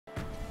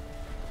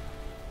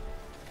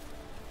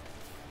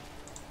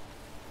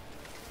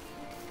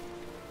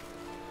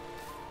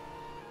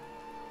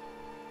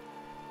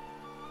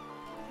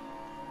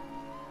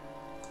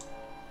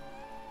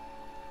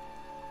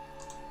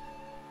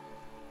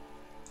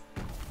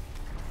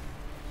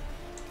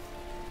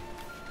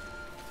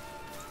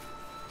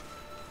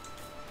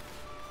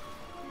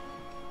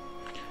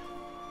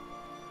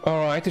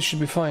Alright, it should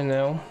be fine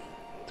now.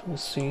 We'll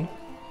see.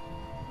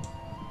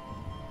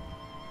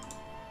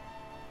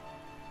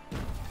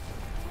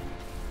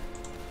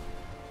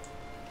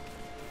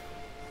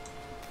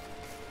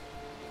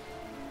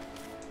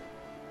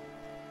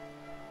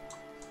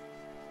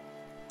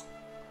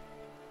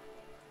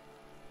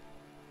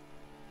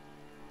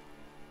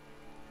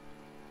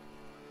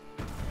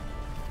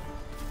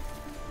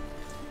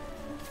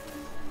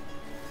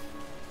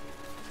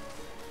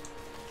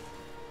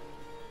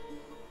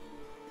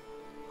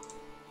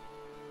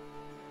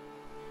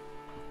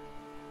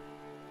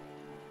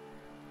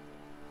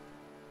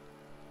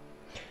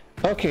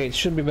 Okay, it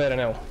should be better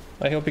now.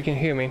 I hope you can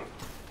hear me.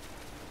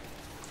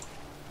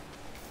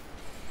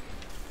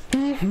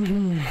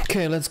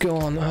 Okay, let's go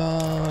on.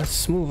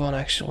 Let's move on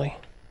actually.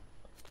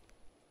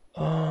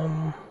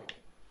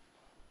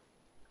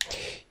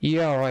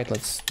 Yeah, alright,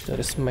 let's do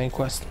this main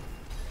quest.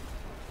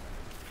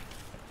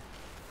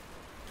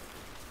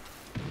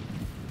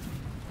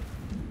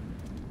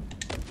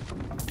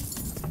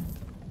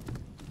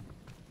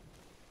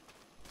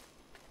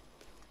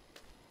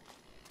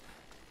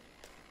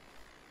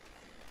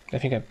 I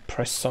think I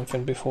pressed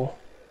something before.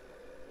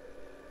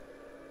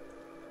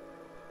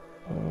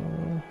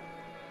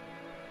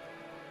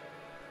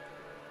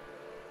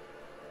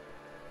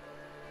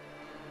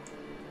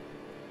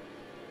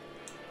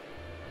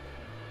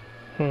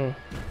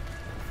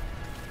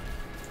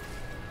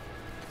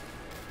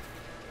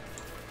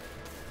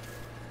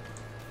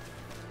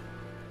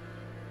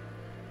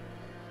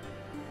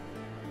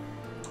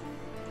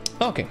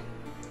 Okay.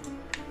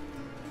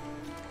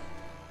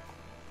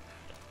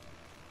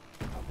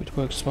 It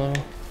works well.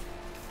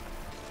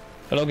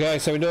 Hello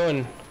guys, how we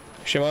doing?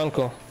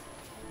 Siemanko.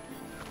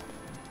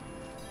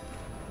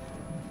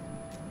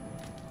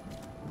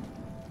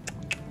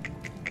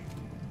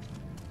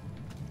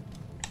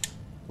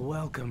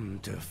 Welcome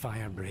to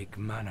Firebreak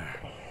Manor,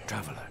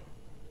 traveler.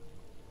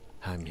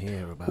 I'm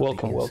here about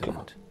welcome, the welcome.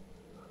 incident.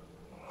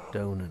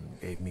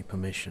 Donan gave me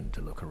permission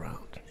to look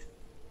around.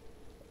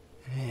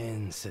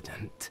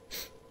 Incident.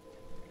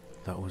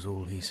 That was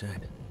all he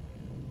said.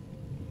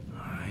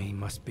 I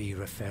must be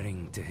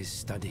referring to his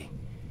study.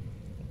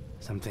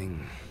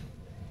 Something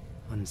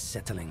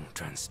unsettling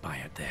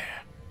transpired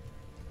there.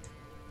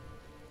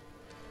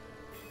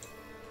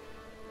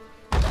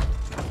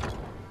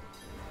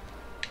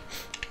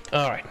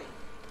 Alright.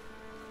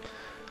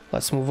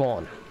 Let's move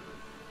on.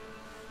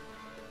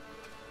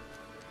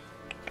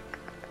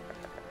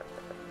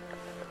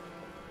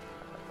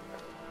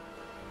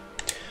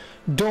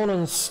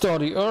 Donan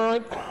study,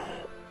 alright.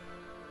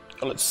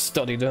 Let's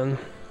study then.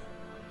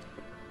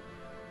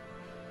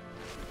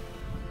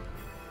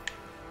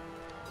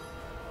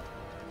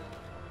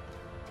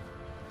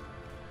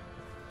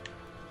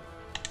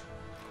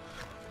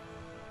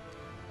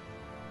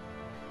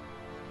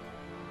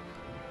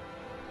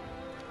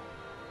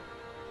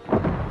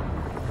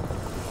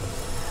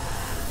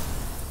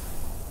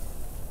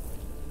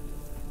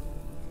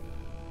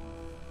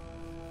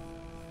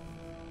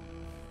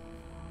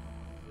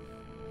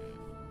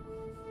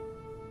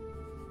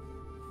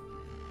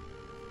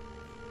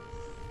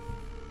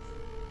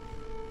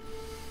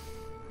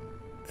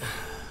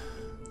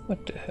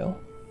 What the hell?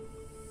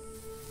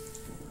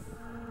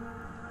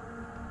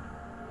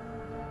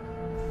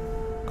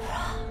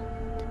 Grant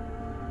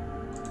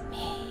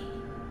me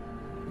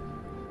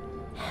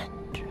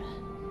entrance.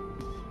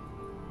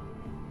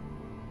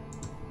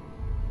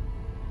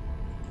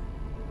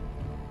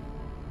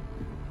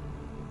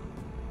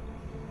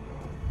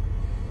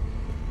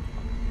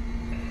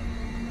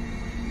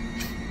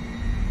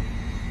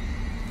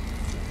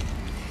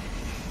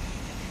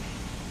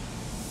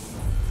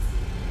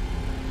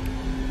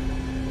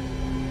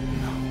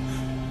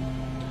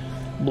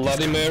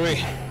 Bloody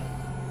Mary.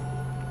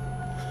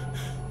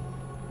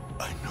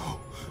 I know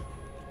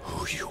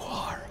who you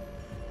are.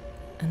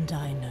 And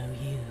I know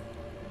you,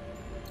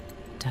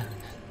 Donan.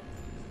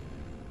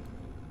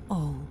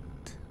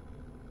 Old,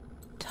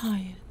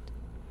 tired,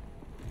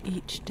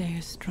 each day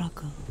a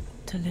struggle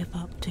to live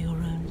up to your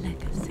own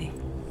legacy.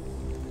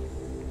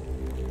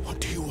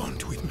 What do you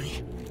want with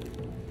me?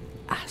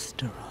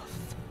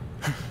 Astaroth.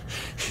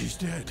 He's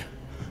dead.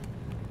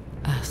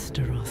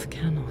 Astaroth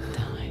cannot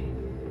die.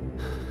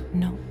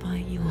 Not by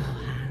your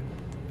hand.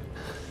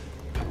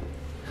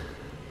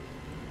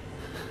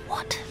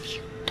 What have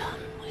you done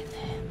with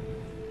him?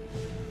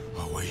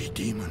 Away,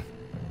 demon.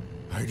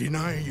 I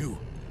deny you.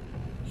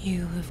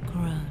 You have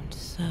grown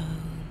so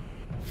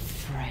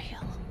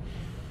frail.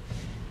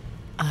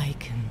 I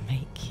can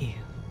make you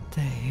the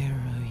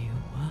hero you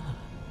were.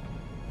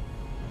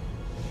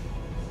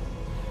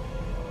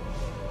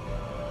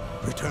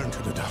 Return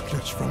to the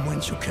darkness from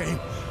whence you came.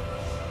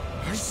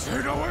 I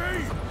said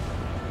away!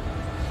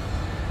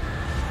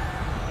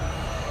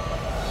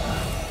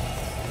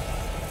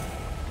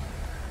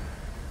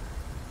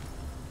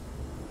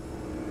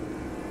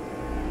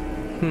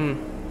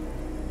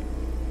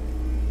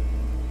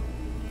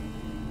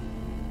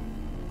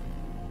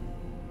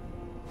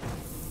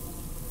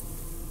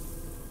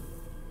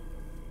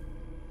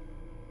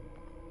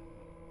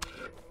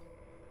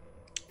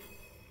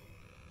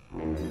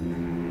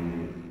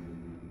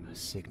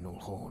 signal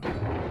horn.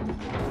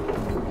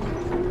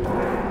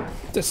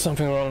 There's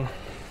something wrong.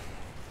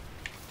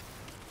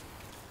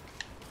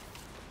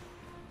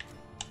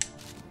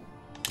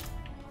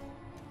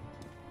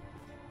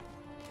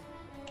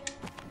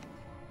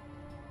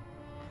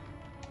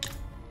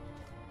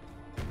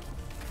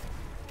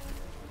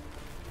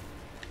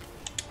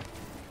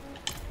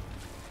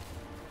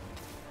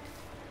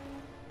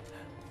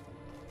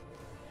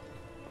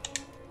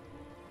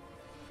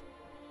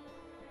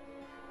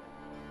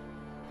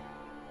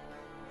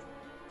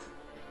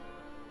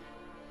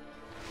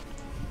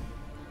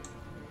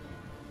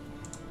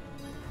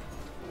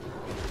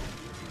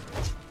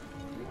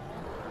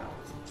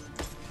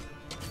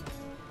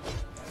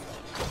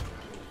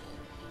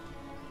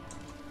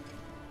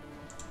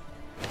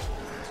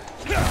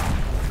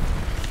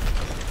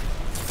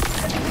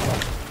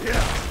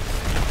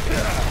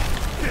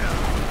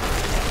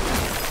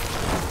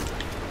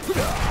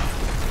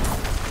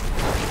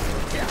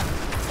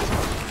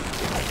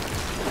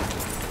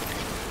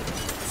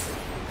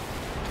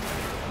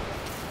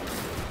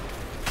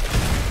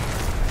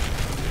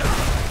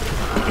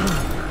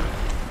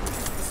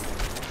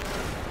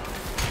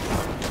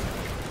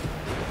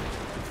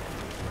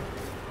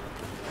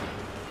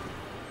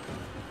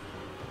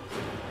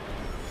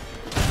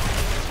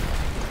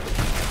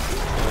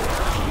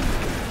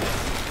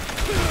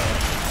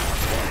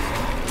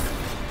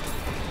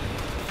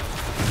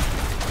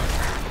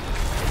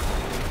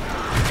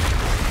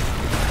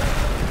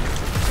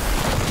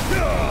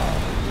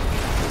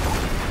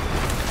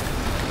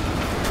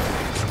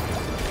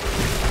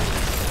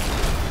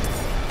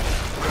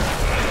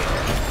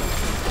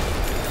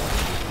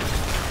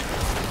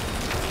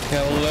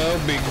 Hello,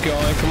 big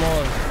guy, come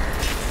on.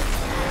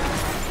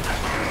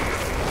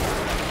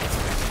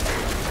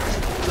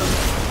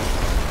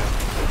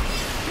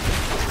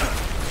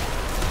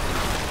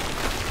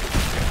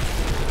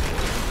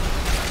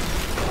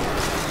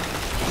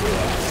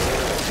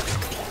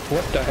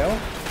 What the hell?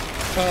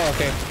 Oh,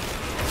 okay.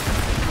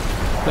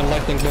 The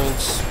lightning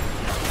bolts.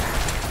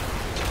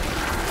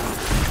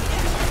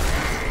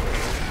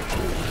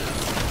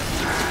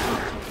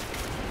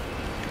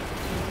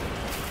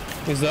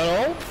 Is that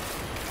all?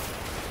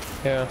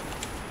 Yeah.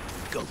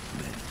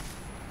 Goatmen.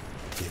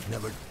 They've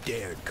never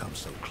dared come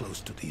so close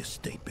to the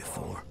estate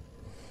before.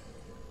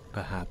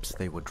 Perhaps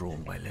they were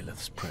drawn by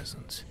Lilith's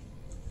presence.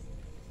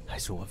 I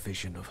saw a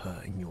vision of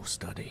her in your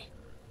study.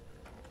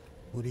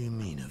 What do you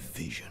mean, a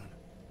vision?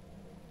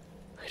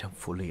 I don't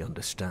fully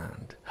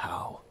understand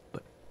how,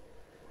 but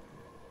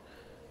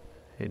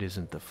it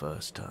isn't the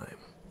first time.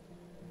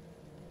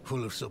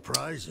 Full of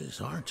surprises,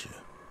 aren't you?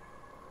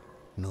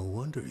 No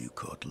wonder you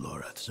caught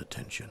Lorath's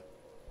attention.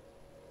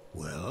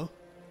 Well,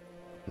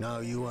 now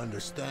you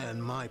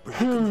understand my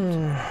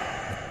predicament.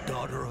 A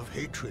daughter of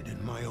hatred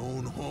in my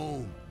own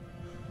home.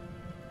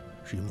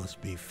 She must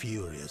be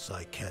furious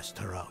I cast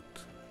her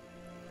out.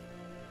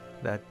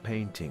 That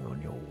painting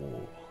on your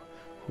wall,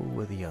 who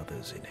were the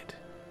others in it?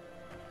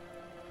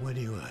 Why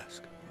do you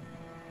ask?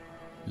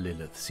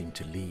 Lilith seemed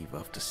to leave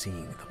after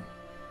seeing them.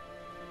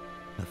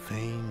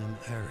 Nathane and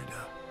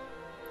Arida,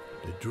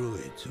 the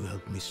druids who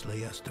helped me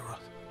slay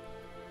Astaroth.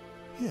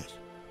 Yes.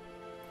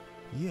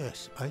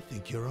 Yes, I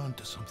think you're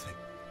onto something.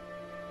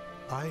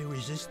 I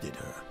resisted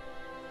her,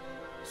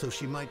 so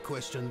she might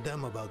question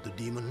them about the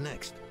demon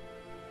next.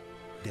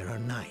 There are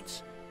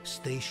knights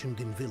stationed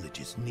in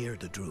villages near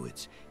the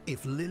druids.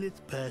 If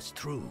Lilith passed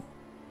through,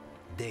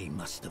 they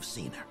must have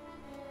seen her.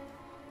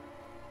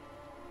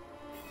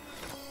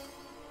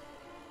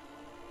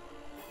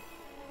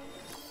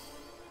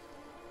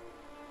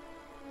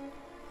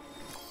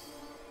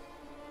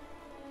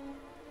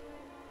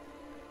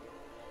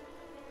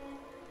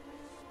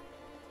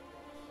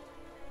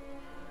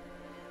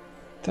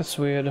 That's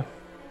weird.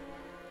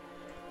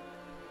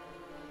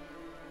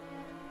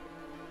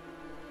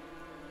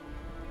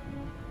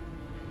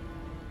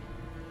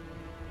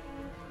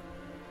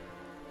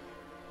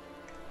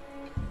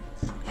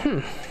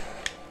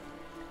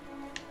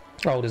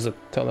 Oh, there's a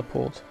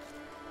teleport.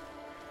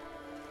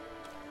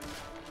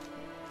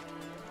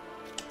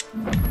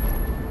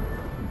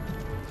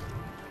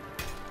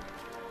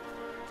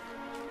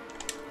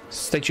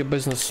 State your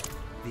business.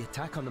 The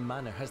attack on the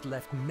manor has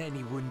left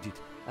many wounded,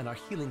 and our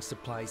healing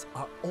supplies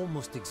are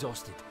almost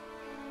exhausted.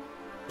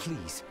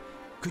 Please,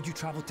 could you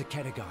travel to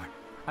Keregar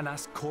and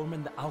ask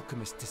Corman the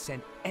alchemist to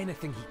send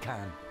anything he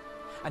can?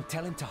 And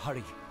tell him to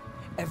hurry.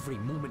 Every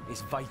moment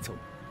is vital.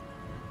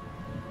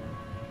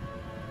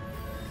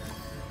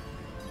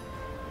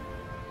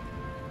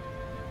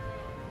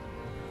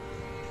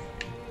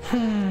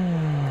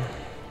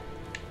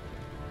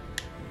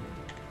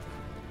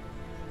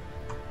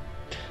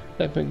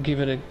 Let me give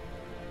it a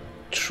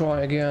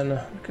try again,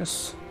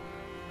 because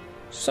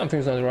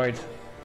something's not right.